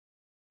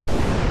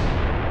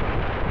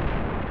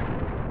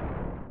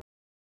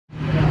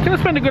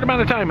gonna spend a good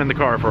amount of time in the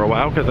car for a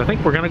while because I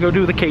think we're gonna go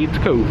do the Cades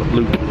Cove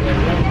loop.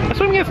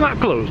 Assuming it's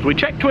not closed. We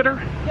checked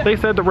Twitter. They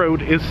said the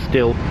road is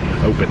still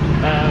open.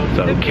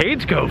 So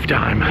Cades Cove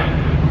time.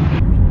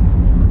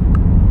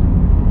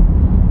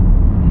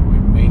 We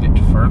made it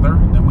further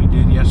than we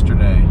did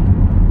yesterday.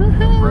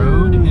 The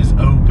road is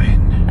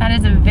open. That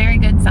is a very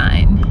good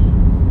sign.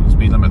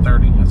 Speed limit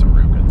 30, that's a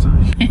real good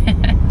sign.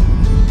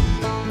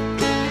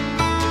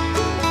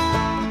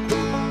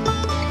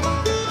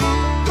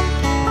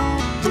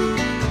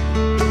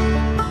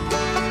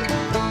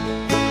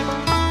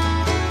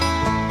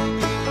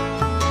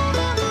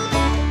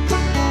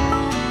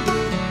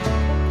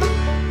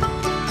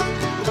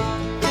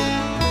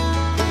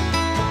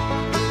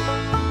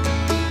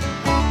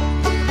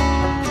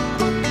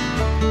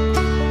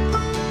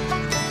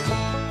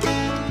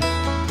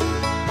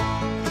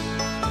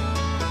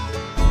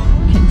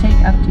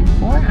 Up to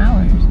 4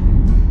 hours.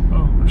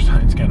 Oh, our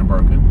sign's kind of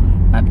broken.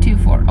 Up to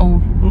 4.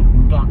 Oh.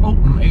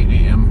 Open 8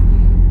 a.m.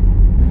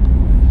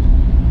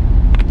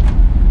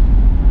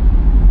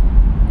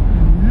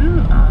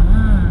 Ooh,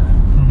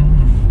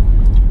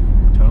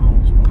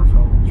 Tunnels,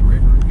 waterfalls,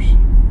 rivers.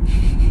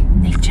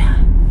 Nature.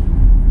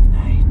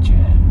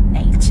 Nature.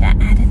 Nature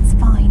at its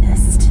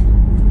finest.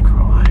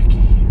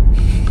 Crikey.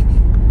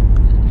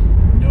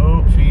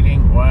 No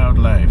feeding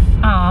wildlife.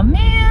 Aw,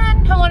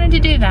 man. I wanted to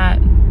do that.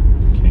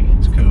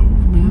 Cades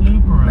Cove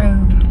Loop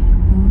Road.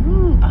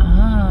 Ooh,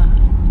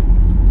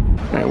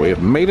 Alright, we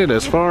have made it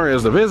as far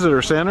as the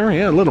visitor center.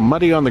 Yeah, a little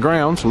muddy on the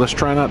ground, so let's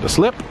try not to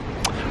slip.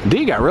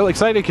 Dee got really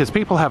excited because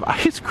people have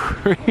ice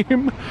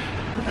cream.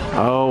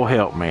 Oh,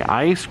 help me.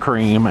 Ice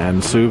cream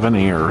and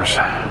souvenirs. Get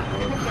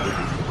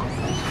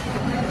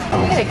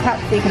a cup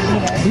so you can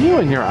eat it. You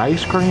and your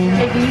ice cream.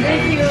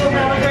 Thank you.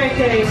 Have a great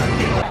day.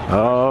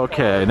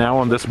 Okay, now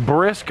on this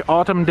brisk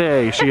autumn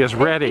day, she is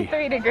ready.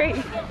 53 degrees.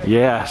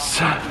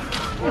 Yes.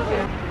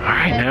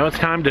 Alright, now it's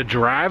time to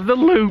drive the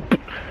loop.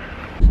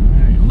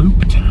 Alright,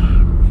 loop time.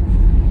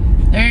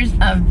 There's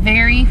a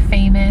very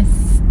famous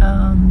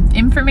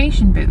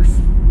information booth.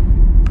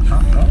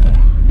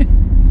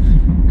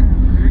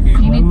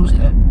 Closed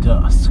at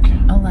dusk.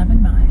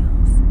 11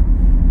 miles.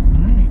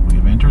 Alright, we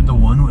have entered the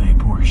one-way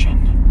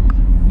portion.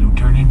 No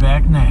turning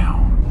back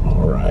now.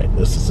 Alright,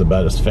 this is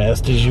about as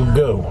fast as you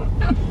go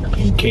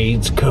in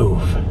Cades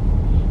Cove.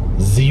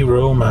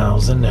 0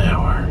 miles an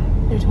hour.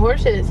 There's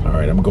horses.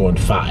 Alright, I'm going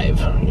 5,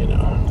 you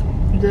know.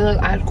 Do they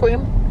look ice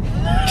cream?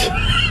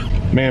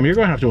 Ma'am, you're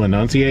going to have to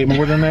enunciate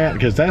more than that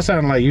because that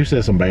sounded like you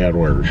said some bad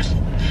words.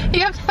 You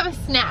have to have a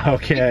snap.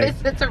 Okay.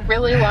 Because it's a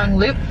really long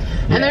loop.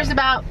 And there's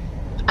about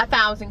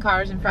 1,000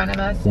 cars in front of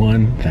us.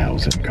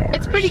 1,000 cars.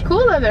 It's pretty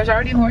cool though. There's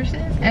already horses.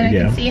 And I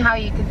can see how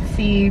you can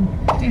see,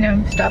 you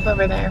know, stuff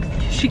over there.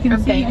 She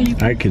can see how you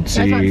can. I could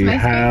see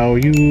how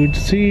you'd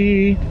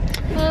see.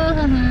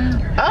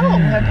 Oh,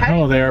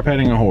 Oh, they are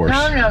petting a horse.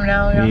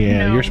 No.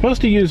 Yeah, you're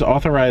supposed to use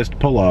authorized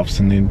pull-offs,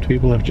 and then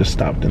people have just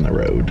stopped in the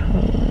road.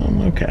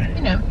 Okay.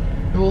 You know,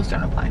 rules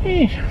don't apply.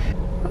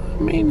 I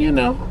mean, you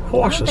know,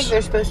 horses. I don't think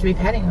they're supposed to be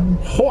petting them.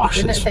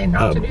 Horses. Didn't it say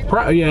not to do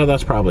that? Yeah,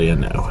 that's probably a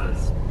no.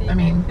 I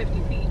mean,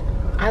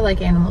 I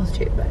like animals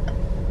too, but.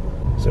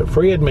 So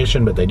free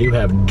admission, but they do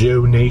have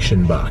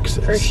donation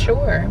boxes. For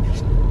sure.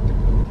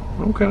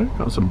 Okay,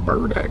 got some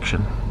bird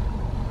action.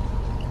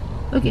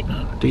 Look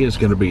at. Dia's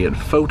gonna be in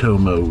photo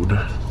mode.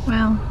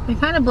 Well, they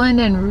kind of blend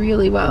in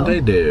really well. They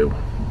do.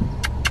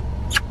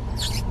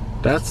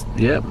 That's,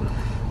 yep,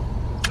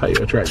 how you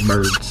attract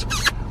birds.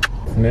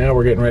 Now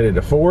we're getting ready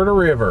to ford a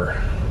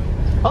river.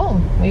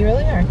 Oh, we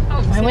really are.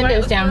 Oh, my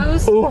window's down.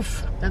 Closed?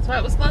 Oof. That's why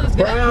it was closed.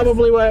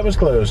 Probably why it was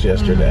closed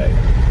yesterday.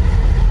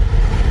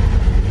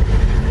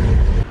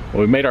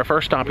 Well, we made our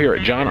first stop here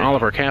at John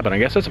Oliver Cabin. I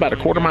guess it's about a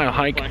quarter-mile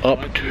hike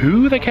up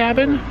to the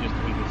cabin.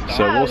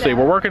 So we'll see.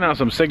 We're working out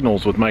some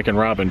signals with Mike and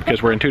Robin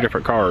because we're in 2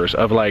 different cars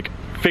of like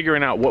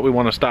figuring out what we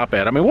want to stop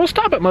at. I mean, we'll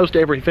stop at most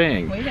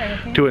everything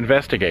to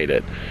investigate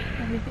it.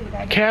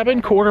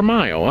 Cabin, quarter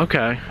mile.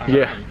 Okay.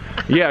 Yeah.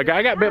 Yeah, a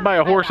guy got bit by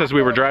a horse as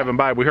we were driving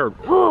by. We heard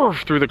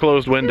through the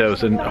closed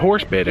windows and a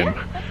horse bit him.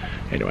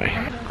 Anyway.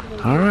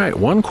 All right,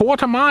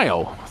 1/4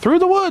 mile through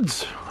the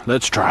woods.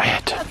 Let's try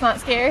it. That's not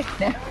scary.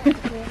 No.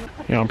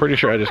 Yeah, I'm pretty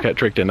sure I just got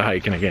tricked into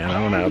hiking again. I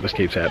don't know if this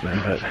keeps happening,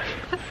 but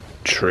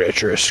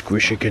treacherous,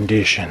 squishy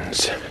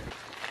conditions.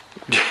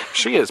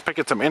 She is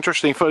picking some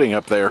interesting footing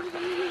up there.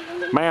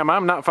 Ma'am,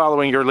 I'm not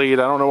following your lead.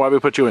 I don't know why we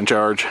put you in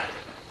charge.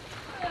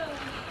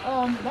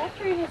 That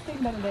tree has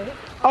seen better days.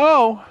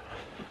 Oh!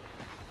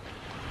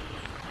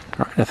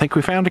 All right, I think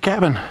we found a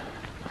cabin.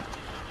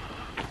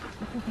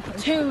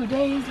 2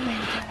 days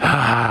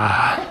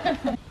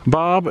later.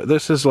 Bob,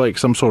 this is like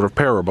some sort of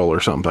parable or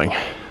something.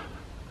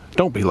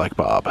 Don't be like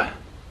Bob.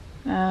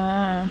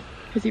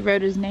 Because he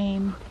wrote his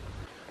name.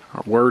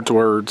 Words,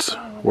 words,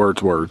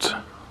 words, words.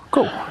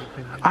 Cool.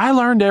 I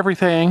learned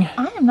everything.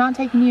 I am not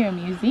taking you to a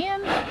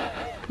museum.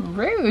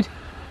 Rude.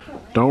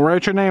 Don't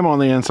write your name on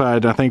the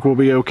inside. I think we'll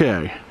be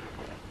okay.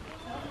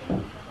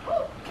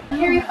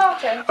 Harry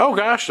Potter. Oh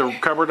gosh, they're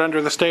covered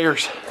under the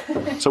stairs.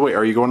 So wait,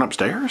 are you going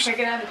upstairs? We're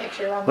gonna have a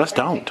picture. Let's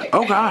don't.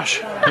 Oh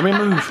gosh, let me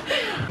move.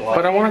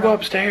 But I want to go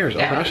upstairs. Oh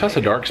gosh, that's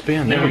a dark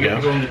spin. There we go. I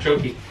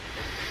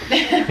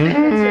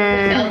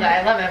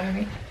love that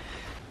movie.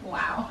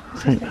 Wow.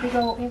 It's just a big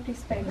old empty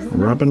space.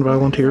 Robin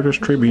volunteered as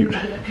tribute.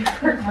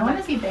 I want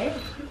to see Dave.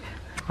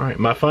 Alright,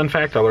 my fun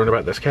fact I learned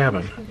about this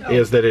cabin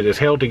is that it is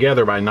held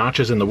together by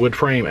notches in the wood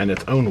frame and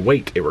its own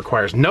weight. It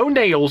requires no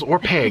nails or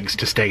pegs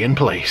to stay in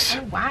place.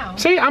 Oh, wow.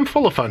 See, I'm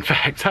full of fun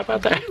facts. How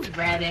about that?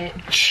 Read it.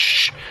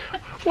 Shh.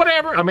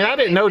 Whatever. I mean, I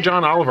didn't know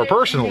John Oliver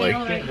personally.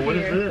 What is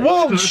this?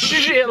 Whoa,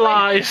 shit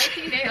lies.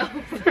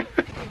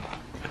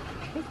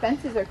 These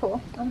fences are cool.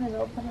 I'm gonna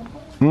go put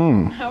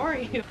them. How are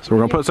you? So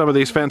we're gonna put some of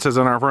these fences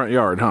in our front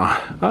yard, huh?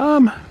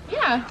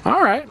 Yeah.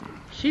 All right.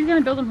 She's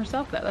gonna build them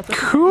herself, though. That's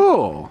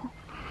cool.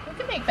 We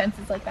can make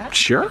fences like that.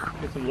 Sure.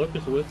 Get some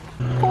locust wood.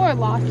 Poor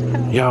lost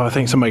coat. Yo, I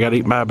think somebody got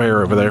eaten by a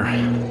bear over there.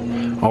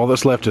 All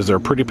that's left is their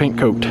pretty pink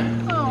coat.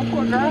 Oh,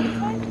 poor girl.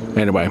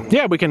 Anyway,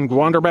 yeah, we can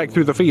wander back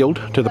through the field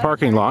to the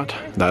parking lot.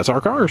 That's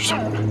our cars.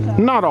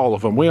 Not all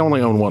of them. We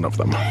only own one of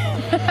them.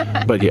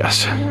 But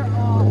yes.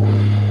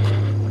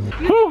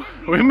 Whew,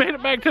 we made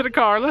it back to the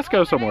car. Let's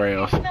go somewhere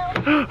else.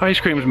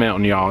 Ice cream's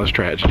melting, y'all. It's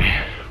tragedy.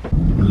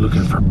 I'm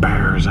looking for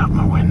bears out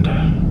my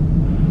window.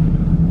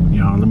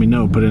 Y'all, let me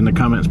know. Put it in the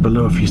comments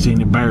below if you see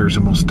any bears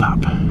and we'll stop.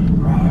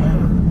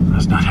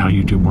 That's not how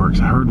YouTube works.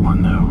 I heard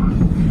one,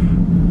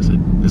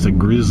 though. It's a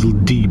grizzly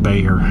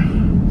bear.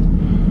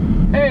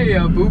 Hey,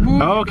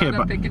 boo-boo. Okay,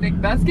 got a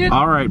picnic basket?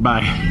 All right, bye.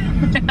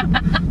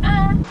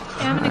 I'm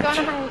gonna go on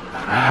a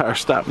hike. Our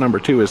stop number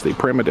 2 is the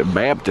Primitive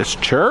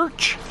Baptist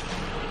Church.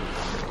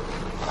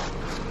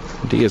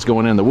 Dia's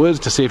going in the woods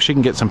to see if she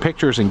can get some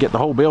pictures and get the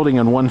whole building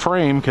in one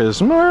frame, because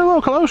we're a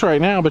little close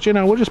right now, but you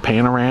know, we'll just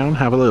pan around,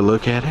 have a little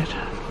look at it.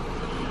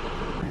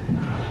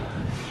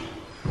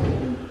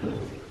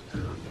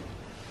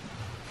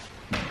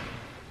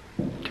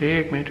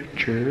 Take me to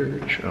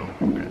church. Oh,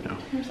 okay, no.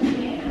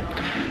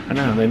 I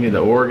know, they need the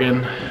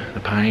organ, the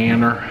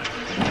piano.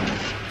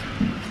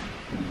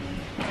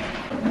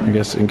 I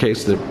guess in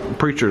case the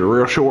preachers are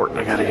real short,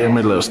 I gotta give me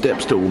a little step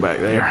stool back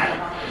there.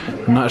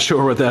 I'm not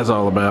sure what that's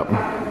all about.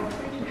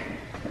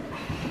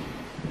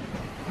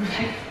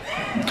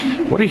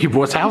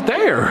 What's out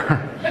there?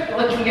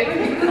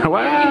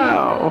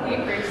 Wow.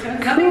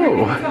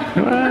 Cool.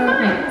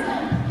 Wow.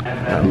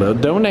 A little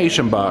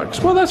donation box.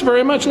 Well, that's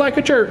very much like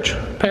a church.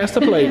 Pass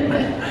the plate.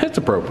 It's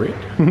appropriate.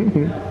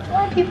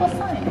 Why are people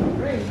signing?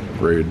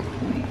 Rude.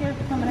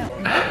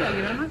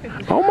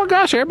 Oh my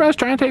gosh, everybody's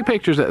trying to take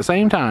pictures at the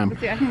same time.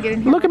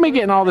 Look at me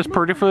getting all this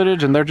pretty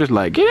footage and they're just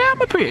like, get out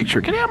my picture,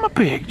 get out my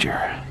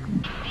picture.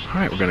 All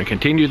right, we're going to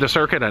continue the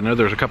circuit. I know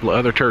there's a couple of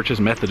other churches.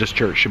 Methodist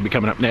Church should be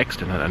coming up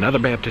next and another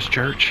Baptist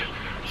church.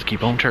 Let's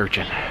keep on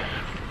churching.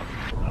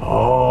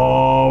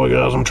 Oh, we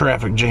got some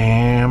traffic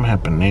jam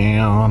happening.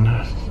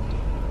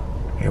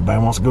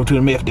 Everybody wants to go to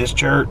the Methodist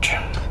church.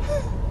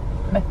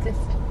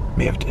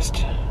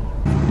 Methodist.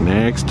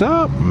 Next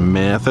up,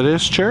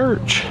 Methodist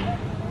Church.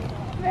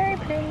 Very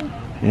pretty.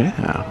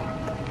 Yeah.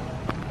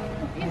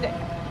 Music.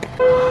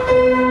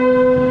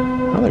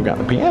 Well, they've got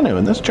the piano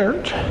in this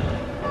church.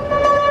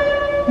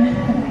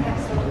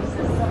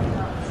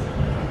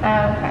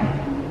 Okay.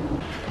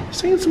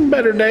 Seen some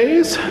better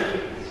days.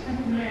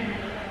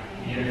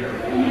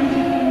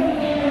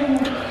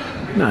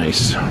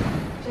 Nice.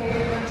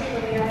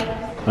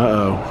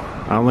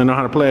 Uh-oh. I only know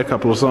how to play a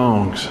couple of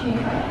songs.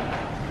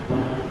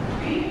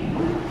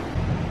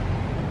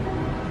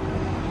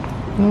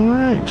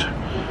 Alright.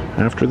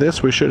 After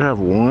this, we should have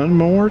one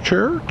more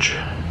church.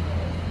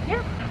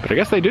 Yeah. But I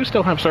guess they do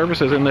still have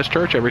services in this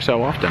church every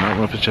so often. I don't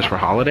know if it's just for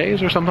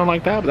holidays or something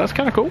like that, but that's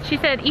kind of cool. She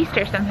said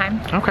Easter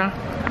sometime. Okay.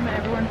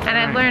 And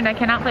I've learned I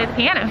cannot play the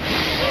piano.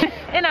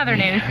 In other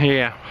news.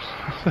 Yeah.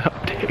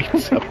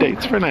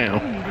 Updates for now.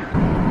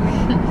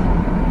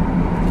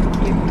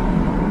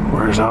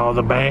 Where's all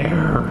the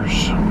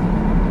bears?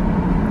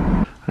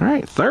 All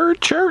right,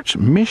 third church,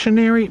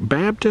 Missionary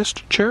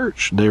Baptist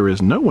Church. There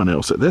is no one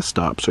else at this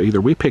stop, so either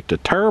we picked a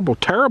terrible,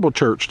 terrible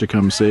church to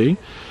come see,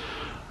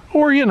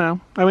 or, you know,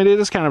 I mean, it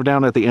is kind of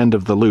down at the end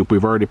of the loop.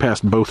 We've already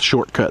passed both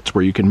shortcuts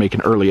where you can make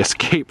an early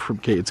escape from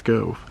Cades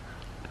Cove.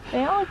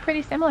 They all look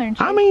pretty similar in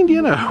shape. I mean,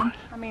 you know.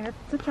 I mean,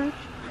 it's a church.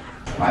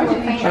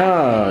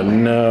 Oh,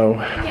 no.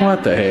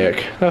 What the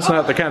heck? That's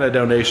not the kind of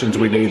donations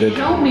we needed.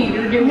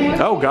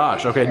 Oh,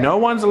 gosh. Okay, no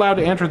one's allowed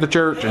to enter the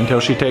church until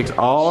she takes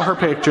all her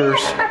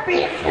pictures.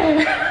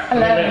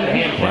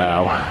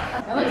 Wow.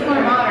 It looks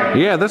more modern.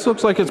 Yeah, this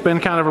looks like it's been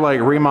kind of like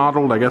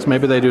remodeled. I guess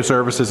maybe they do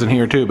services in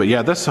here too. But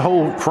yeah, this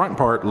whole front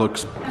part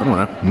looks, I don't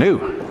know, new.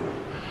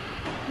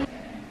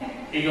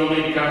 You gonna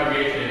lead the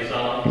congregation in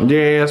song?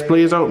 Yes,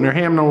 please open your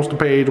hymnals to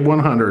page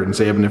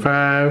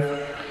 175.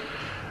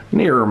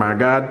 Nearer, my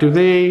God, to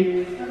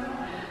thee.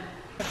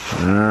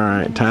 All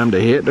right, time to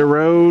hit the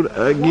road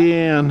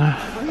again.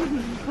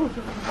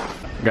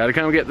 Gotta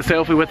come get the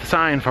selfie with the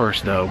sign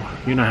first, though.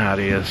 You know how it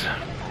is.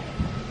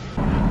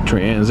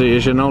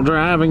 Transitional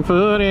driving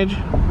footage.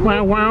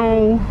 Wow,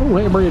 wow.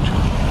 Way bridge.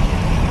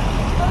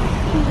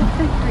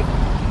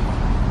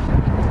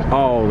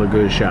 All the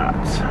good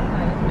shots.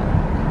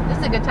 This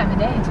is a good time of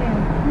day,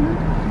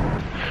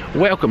 too.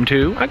 Welcome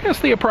to, I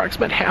guess, the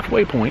approximate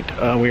halfway point.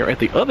 We are at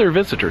the other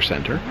visitor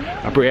center,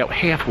 about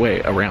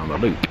halfway around the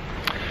loop.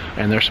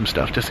 And there's some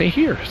stuff to see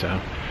here, so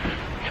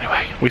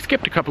anyway, we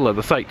skipped a couple of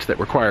the sites that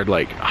required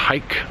like a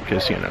hike,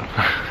 because, you know,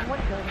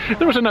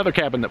 there was another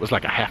cabin that was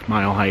like a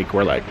half-mile hike.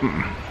 We're like,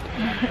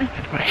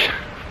 Anyway.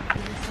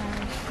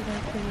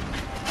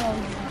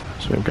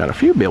 So we've got a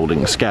few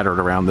buildings scattered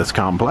around this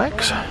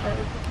complex.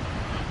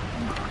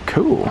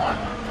 Cool.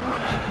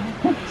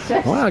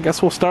 Well, I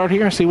guess we'll start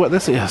here and see what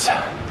this is.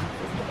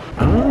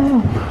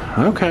 Oh,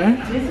 okay.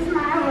 This is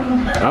my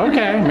room.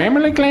 Okay,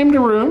 Mamily claimed a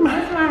room.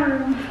 This is my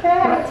room.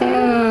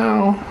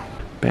 Wow.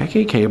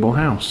 Becky Cable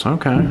House,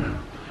 okay.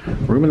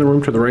 Room in the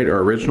room to the right are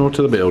original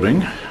to the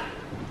building.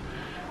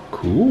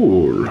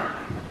 Cool.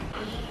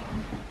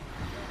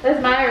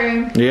 That's my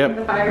room.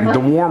 Yep, the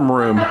warm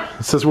room.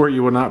 This is where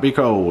you will not be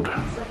cold.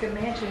 It's like a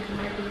mansion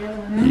compared to the other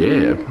one.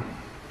 Yeah.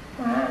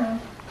 Wow.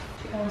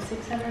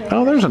 600.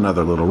 Oh, there's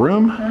another little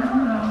room.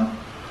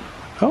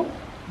 Oh,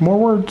 more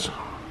words.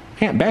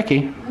 Aunt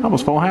Becky,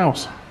 almost full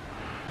house.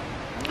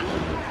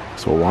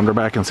 So we'll wander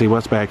back and see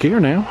what's back here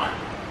now.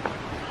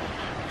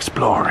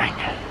 Exploring.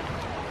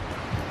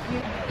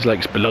 It's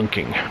like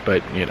spelunking,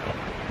 but you know,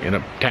 in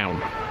a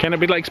town. Can it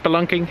be like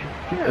spelunking?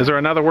 Yeah. Is there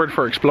another word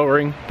for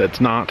exploring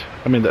that's not?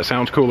 I mean, that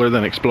sounds cooler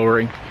than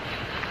exploring.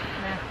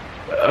 Yeah.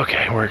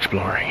 Okay, we're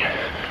exploring.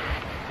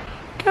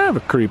 Kind of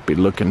a creepy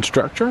looking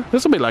structure.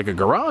 This will be like a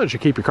garage. You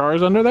keep your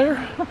cars under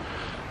there.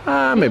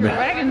 Maybe.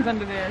 Wagons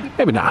under there.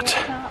 Maybe not.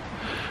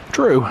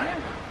 True.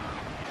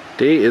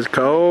 D is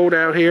cold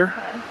out here.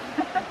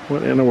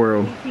 What in the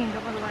world?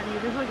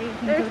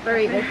 There's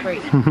three. There's three.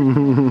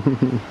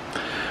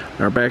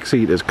 Our back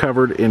seat is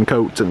covered in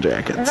coats and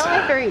jackets. There's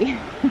only three.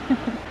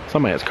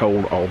 Somebody's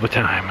cold all the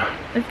time.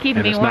 It's keeping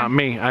and me it's warm. not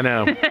me, I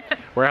know.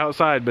 We're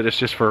outside, but it's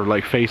just for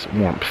like face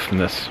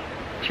warmthness.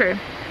 True.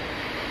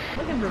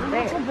 Looking for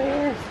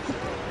bears.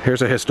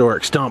 Here's a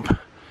historic stump.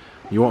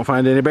 You won't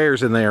find any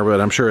bears in there, but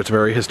I'm sure it's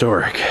very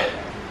historic.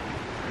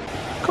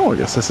 Cool, I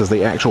guess this is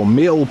the actual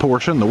mill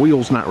portion. The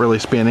wheel's not really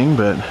spinning,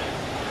 but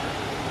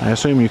I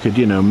assume you could,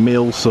 you know,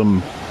 mill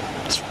some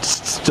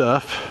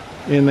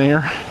stuff in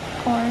there.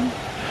 Corn.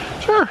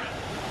 Sure.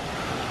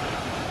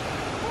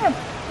 Yeah.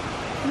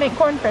 Make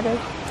corn fritters.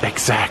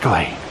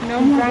 Exactly. No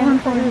corn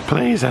fritters.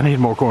 Please, I need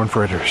more corn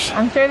fritters.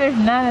 I'm sure there's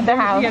none at the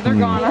house. Yeah, they're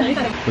gone.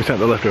 We sent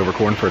the leftover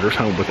corn fritters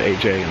home with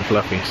AJ and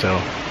Fluffy, so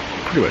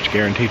pretty much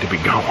guaranteed to be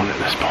gone at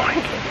this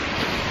point.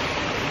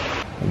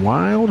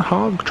 Wild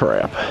hog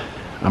trap.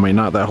 I mean,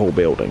 not that whole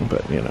building,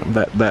 but you know,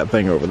 that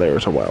thing over there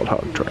is a wild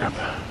hog trap.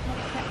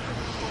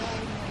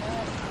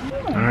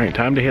 Alright,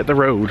 time to hit the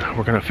road.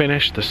 We're gonna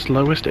finish the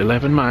slowest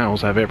 11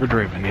 miles I've ever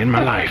driven in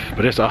my life,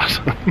 but it's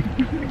awesome.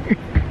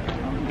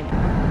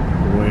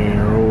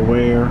 Where, oh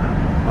where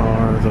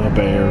are the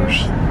bears?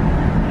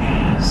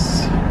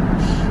 Yes.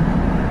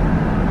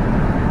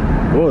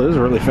 Whoa, this is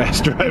really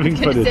fast driving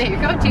footage. You're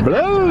going too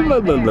blah,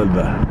 blah, blah, blah,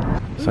 blah.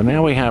 So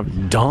now we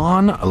have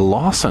Don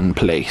Lawson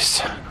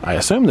Place. I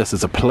assume this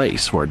is a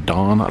place where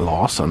Don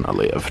Lawson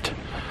lived.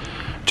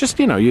 Just,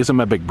 you know, using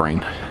my big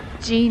brain.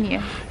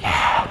 Genius.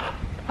 Yeah.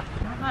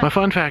 My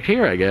fun fact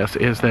here, I guess,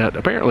 is that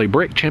apparently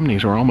brick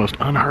chimneys were almost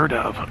unheard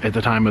of at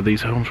the time of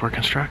these homes were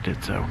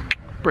constructed. So,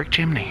 brick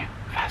chimney.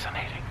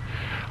 Fascinating.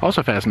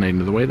 Also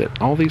fascinating the way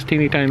that all these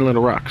teeny tiny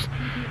little rocks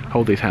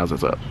hold these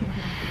houses up.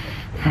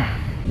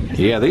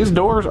 Yeah, these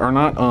doors are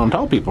not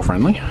tall people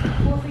friendly.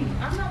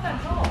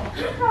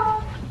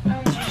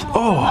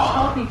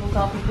 Oh,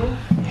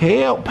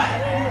 help.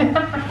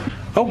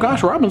 Oh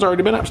gosh, Robin's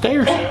already been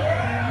upstairs.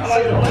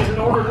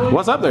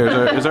 What's up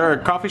there? Is there a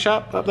coffee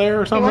shop up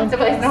there or something?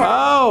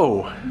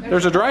 Oh,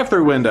 there's a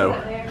drive-through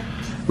window.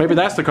 Maybe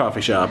that's the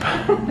coffee shop.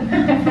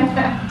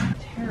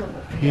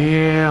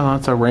 Yeah,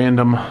 lots of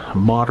random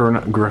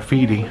modern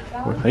graffiti.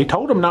 They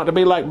told him not to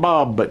be like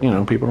Bob, but you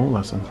know, people don't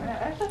listen.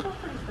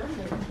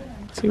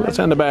 Let's see what's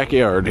in the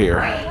backyard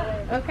here.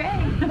 Okay.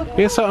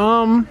 It's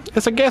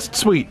a guest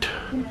suite.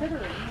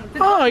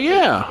 Oh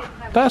yeah,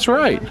 that's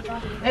right.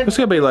 It's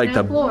gonna be like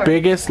the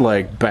biggest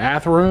like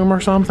bathroom or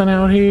something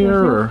out here.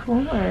 Or,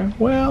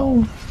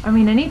 well, I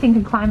mean, anything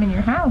could climb in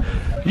your house.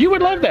 you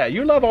would love that.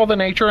 You love all the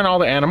nature and all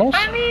the animals.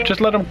 I mean, just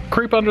let them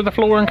creep under the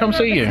floor and come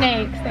see you.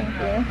 Snakes, thank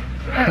you.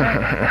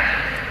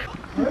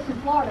 We're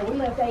from Florida. We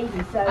left 80,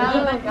 so.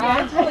 Oh my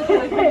gosh.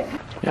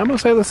 Yeah, I'm gonna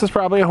say this is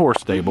probably a horse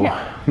stable,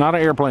 not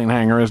an airplane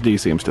hangar, as Dee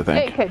seems to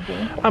think. It could be.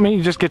 I mean,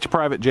 you just get your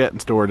private jet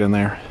and store it in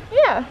there.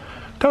 Yeah.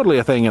 Totally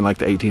a thing in like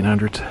the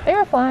 1800s. They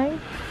were flying.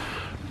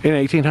 In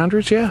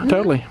 1800s, yeah,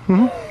 totally.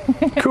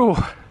 Cool.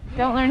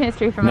 Don't learn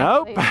history from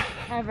Nope. us, please.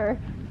 Ever.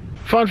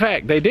 Fun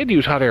fact, they did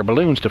use hot air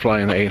balloons to fly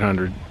in the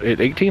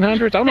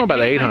 1800s? I don't know about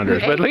the 800s,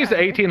 but at least the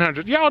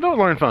 1800s. Y'all don't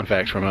learn fun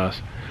facts from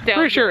us.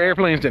 Pretty sure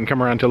airplanes didn't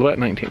come around until about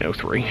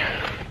 1903.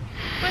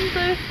 When's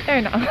Lewis?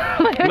 Or no.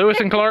 Lewis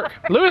and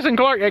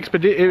Clark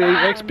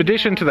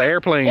expedition to the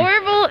airplane.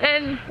 Orville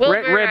and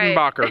Wilbur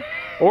Redenbacher.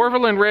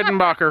 Orville and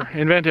Redenbacher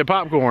invented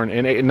popcorn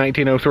in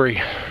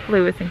 1903.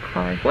 Lewis and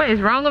Clark. What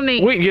is wrong with me?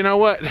 You know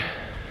what?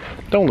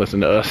 Don't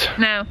listen to us.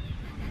 No.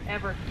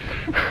 Ever.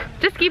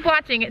 Just keep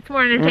watching. It's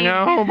more entertaining.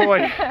 Oh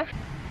boy. So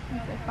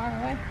far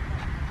away.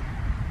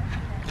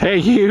 Hey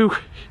you.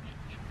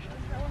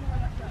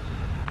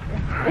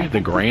 All right,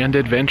 the grand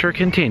adventure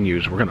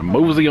continues. We're gonna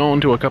mosey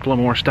on to a couple of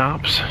more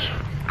stops.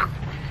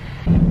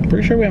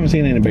 Pretty sure we haven't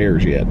seen any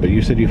bears yet, but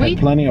you said you've had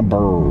plenty of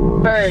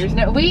birds. Birds.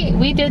 No,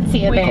 we did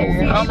see a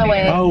bear on the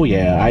way. Oh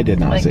yeah, I did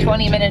not see like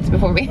 20 minutes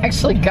before we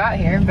actually got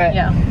here, but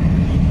Yeah.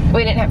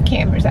 we didn't have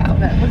cameras out.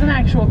 That was an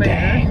actual bear.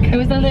 Dang. It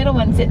was a little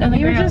one sitting on the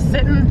We were ground. just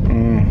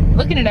sitting.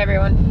 Looking at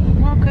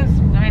everyone. Well, because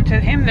I mean, to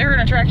him, they're an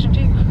attraction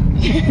too.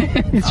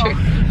 It's true.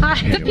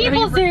 The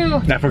people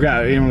zoo. I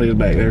forgot Emily's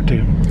back there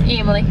too.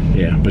 Emily.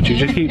 Yeah, but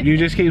you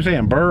just keep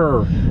saying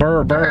burr,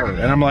 burr, burr,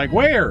 and I'm like,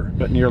 where?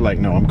 But you're like,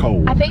 no, I'm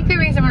cold. I think the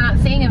reason we're not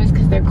seeing them is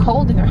because they're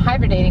cold and they're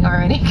hibernating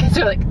already. Because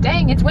they're like,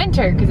 dang, it's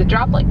winter, because it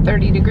dropped like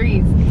 30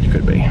 degrees.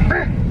 Could be. All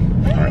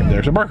right,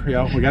 there's a burr,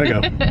 y'all. We gotta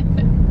go.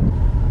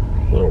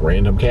 Little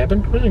random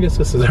cabin. Well, I guess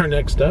this is our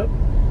next stop.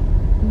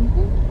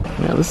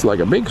 Yeah, this is like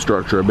a big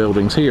structure of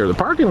buildings here. The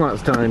parking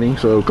lot's tiny,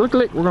 so click,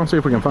 click. We're gonna see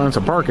if we can find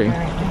some parking.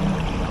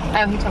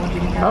 Oh, he told you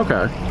to go.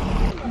 Okay.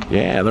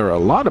 Yeah, there are a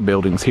lot of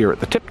buildings here at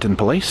the Tipton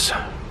place.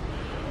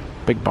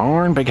 Big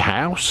barn, big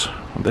house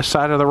on this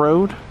side of the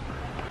road.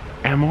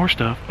 And more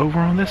stuff over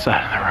on this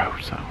side of the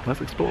road. So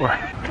let's explore.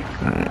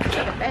 All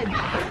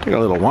right. Take a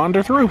little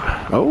wander through.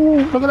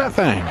 Oh, look at that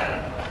thing.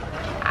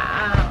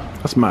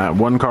 That's my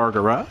one-car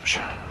garage.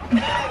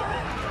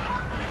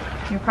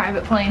 Your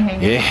private plane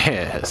hangar.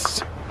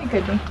 Yes. It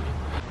could be.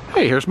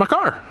 Hey, here's my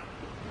car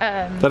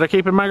that I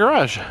keep in my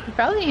garage. You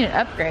probably need an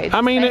upgrade.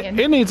 I mean,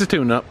 it needs a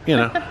tune-up, you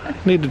know.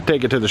 Need to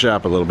take it to the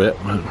shop a little bit.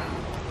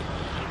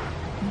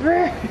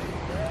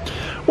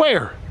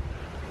 Where?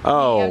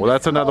 Oh,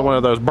 that's another one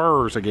of those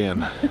burrs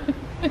again.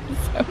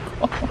 So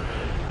cool.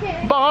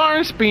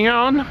 Barn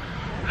spin.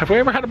 Have we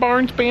ever had a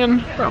barn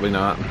spin? Probably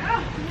not.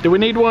 Do we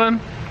need one?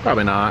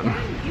 Probably not.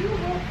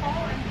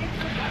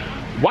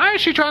 Why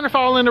is she trying to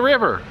fall in the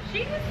river? She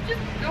was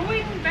just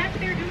going back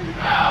there doing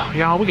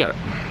Y'all, we got it.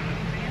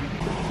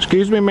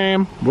 Excuse me,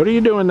 ma'am. What are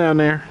you doing down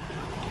there?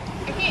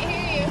 I can't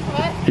hear you.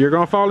 What? You're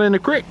gonna fall in the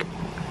creek.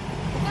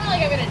 It's not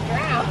like I'm gonna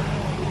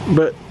drown.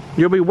 But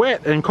you'll be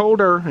wet and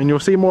colder and you'll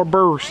see more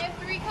burrs. I have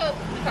 3 coats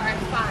in the car.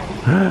 It's fine.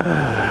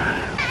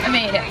 I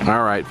made it.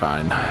 All right,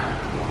 fine.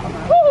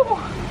 Woo!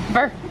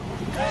 Burr.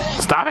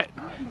 Stop it.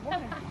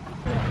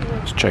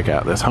 Let's check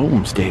out this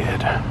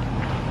homestead.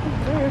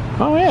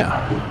 Oh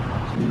yeah.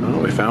 Oh,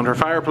 we found her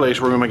fireplace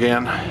room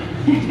again.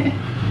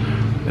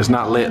 It's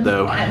not lit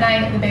though. At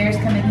night, the bears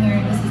come in here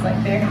and this is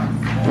like their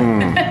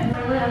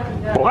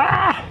house.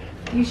 Wah!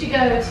 You should go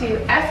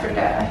to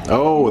Ephrata.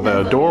 Oh,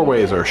 the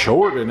doorways are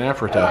short in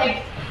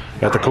Ephrata.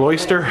 At the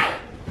cloister.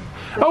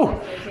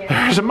 Oh,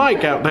 there's a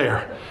mic out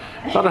there.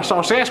 Thought I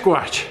saw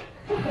Sasquatch.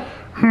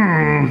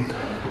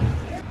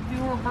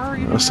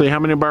 Let's see how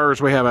many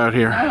birds we have out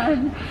here.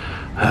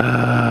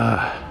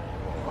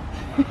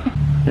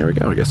 Here we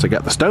go. I guess they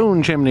got the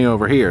stone chimney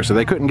over here, so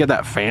they couldn't get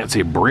that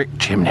fancy brick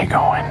chimney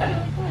going.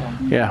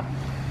 Yeah.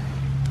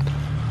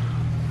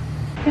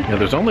 Yeah,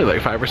 there's only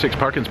like 5 or 6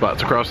 parking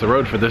spots across the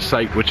road for this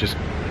site, which is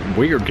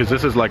weird because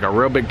this is like a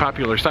real big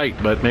popular site,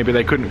 but maybe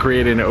they couldn't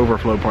create any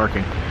overflow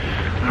parking.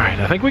 All right,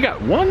 I think we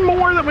got one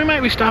more that we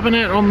might be stopping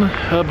at on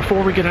the,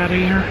 before we get out of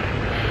here.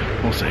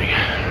 We'll see.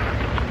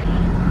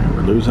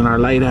 We're losing our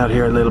light out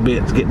here a little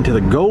bit. It's getting to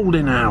the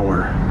golden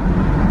hour.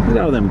 Look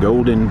at all them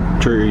golden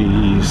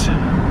trees.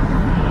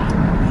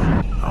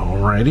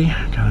 Alrighty,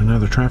 got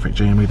another traffic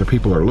jam. Either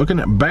people are looking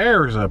at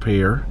bears up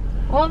here.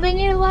 Well, they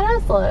need to let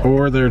us look.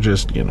 Or they're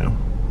just, you know,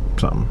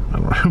 something. I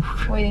don't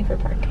know. Waiting for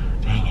parking.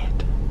 Dang it.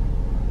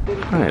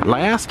 Alright,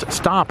 last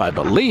stop, I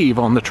believe,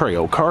 on the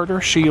trail.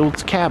 Carter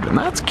Shields cabin.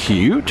 That's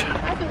cute.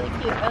 That's really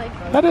cute. I like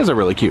that. That is a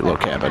really cute little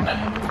cabin.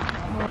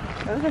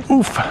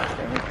 Oof.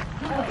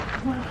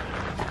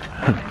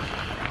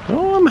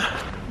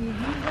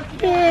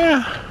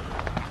 Yeah.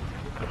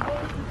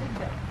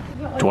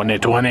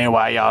 2020,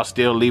 why y'all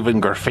still leaving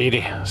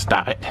graffiti?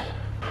 Stop it.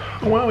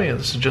 Well, yeah,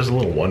 this is just a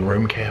little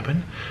one-room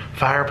cabin.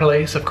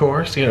 Fireplace, of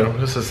course. You know,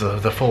 this is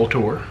the full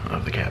tour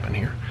of the cabin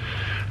here.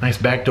 Nice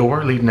back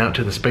door leading out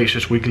to the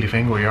spacious weekly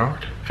finger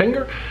yard.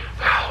 Finger?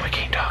 Oh, we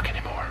can't talk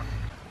anymore.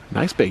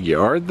 Nice big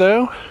yard,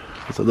 though.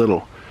 It's a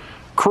little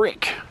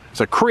creek.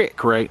 It's a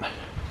creek, right?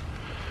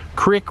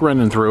 Creek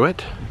running through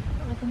it.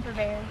 Looking for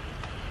bears.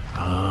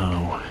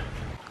 Oh.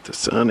 The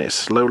sun is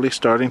slowly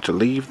starting to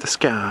leave the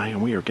sky,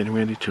 and we are getting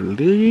ready to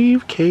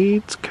leave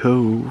Cades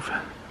Cove.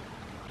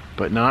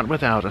 But not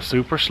without a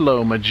super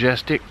slow,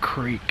 majestic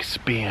creek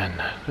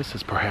spin. This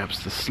is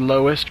perhaps the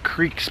slowest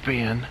creek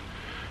spin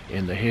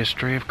in the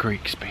history of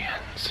creek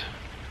spins.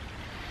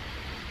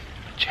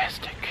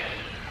 Majestic.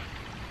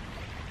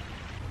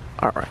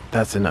 Alright,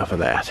 that's enough of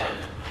that.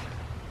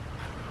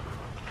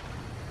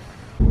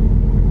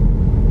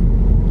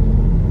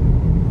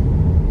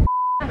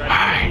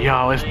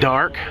 Y'all, it's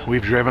dark.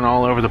 We've driven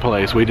all over the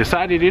place. We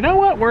decided, you know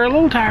what? We're a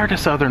little tired of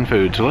southern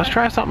food, so let's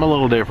try something a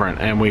little different.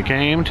 And we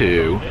came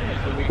to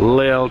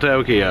Lil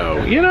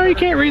Tokyo. You know, you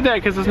can't read that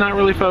because it's not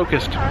really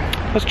focused.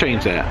 Let's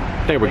change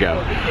that. There we go.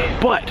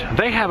 But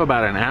they have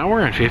about an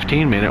hour and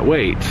 15-minute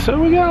wait,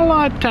 so we got a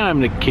lot of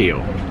time to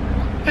kill.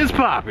 It's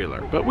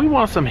popular, but we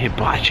want some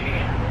hibachi.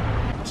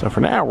 So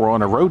for now, we're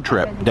on a road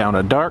trip down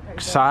a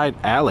dark side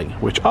alley,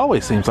 which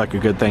always seems like a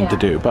good thing to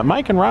do. But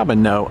Mike and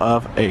Robin know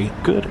of a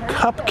good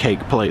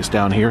cupcake place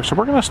down here, so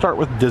we're gonna start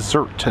with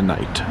dessert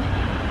tonight.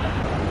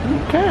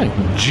 Okay,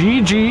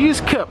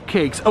 Gigi's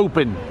Cupcakes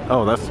open.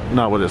 Oh, that's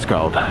not what it's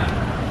called.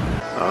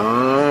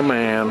 Oh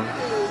man,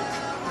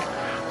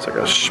 it's like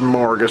a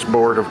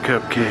smorgasbord of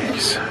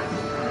cupcakes.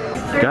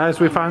 Guys,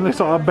 we finally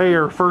saw a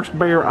bear. First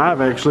bear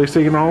I've actually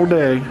seen all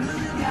day.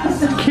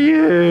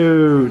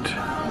 Cute.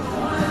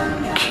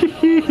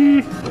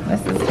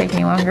 This is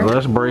taking longer.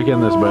 Let's break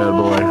in this bad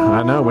boy.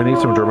 I know, we need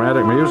some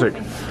dramatic music.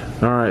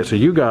 All right, so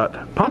you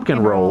got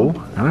pumpkin roll,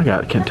 and I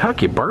got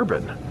Kentucky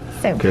bourbon.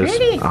 So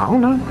pretty. I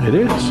don't know, it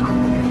is.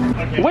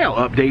 Well,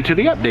 update to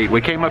the update.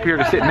 We came up here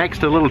to sit next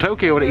to Little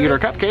Tokyo to eat our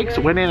cupcakes,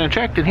 went in and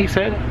checked, and he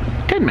said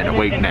 10-minute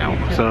wait now.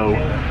 So,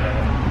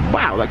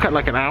 wow, that cut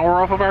like an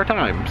hour off of our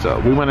time. So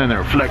we went in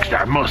there and flexed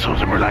our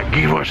muscles, and we're like,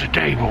 give us a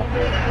table.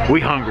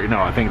 We hungry. No,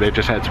 I think they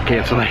just had some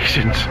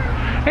cancellations.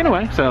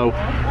 Anyway, so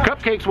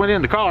cupcakes went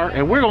in the car,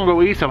 and we're gonna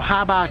go eat some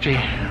hibachi.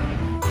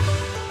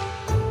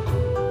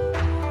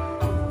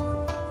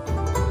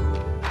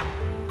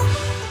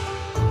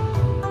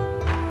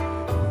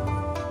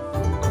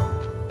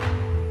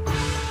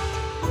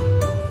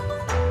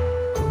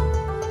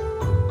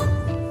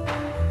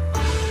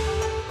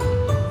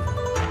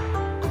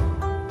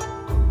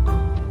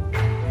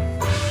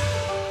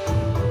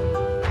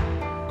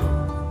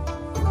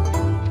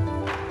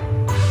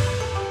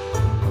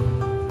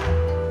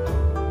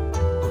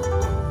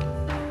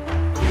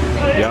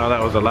 Y'all,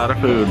 that was a lot of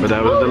food, but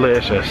that was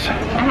delicious. I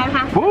have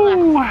half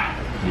Woo!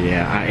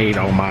 Yeah, I ate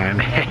all mine.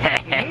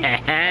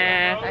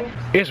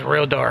 It's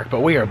real dark,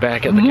 but we are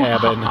back at the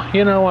cabin.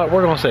 You know what?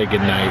 We're gonna say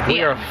goodnight.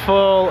 We are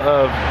full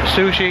of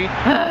sushi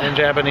and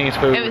Japanese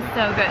food. It was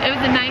so good. It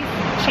was a nice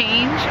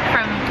change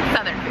from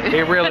Southern food.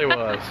 It really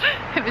was.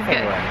 It was good.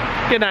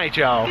 Anyway, good night,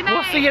 y'all. Good night.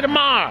 We'll see you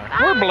tomorrow. Bye.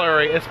 We're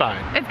blurry. It's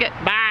fine. It's good.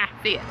 Bye.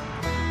 See ya.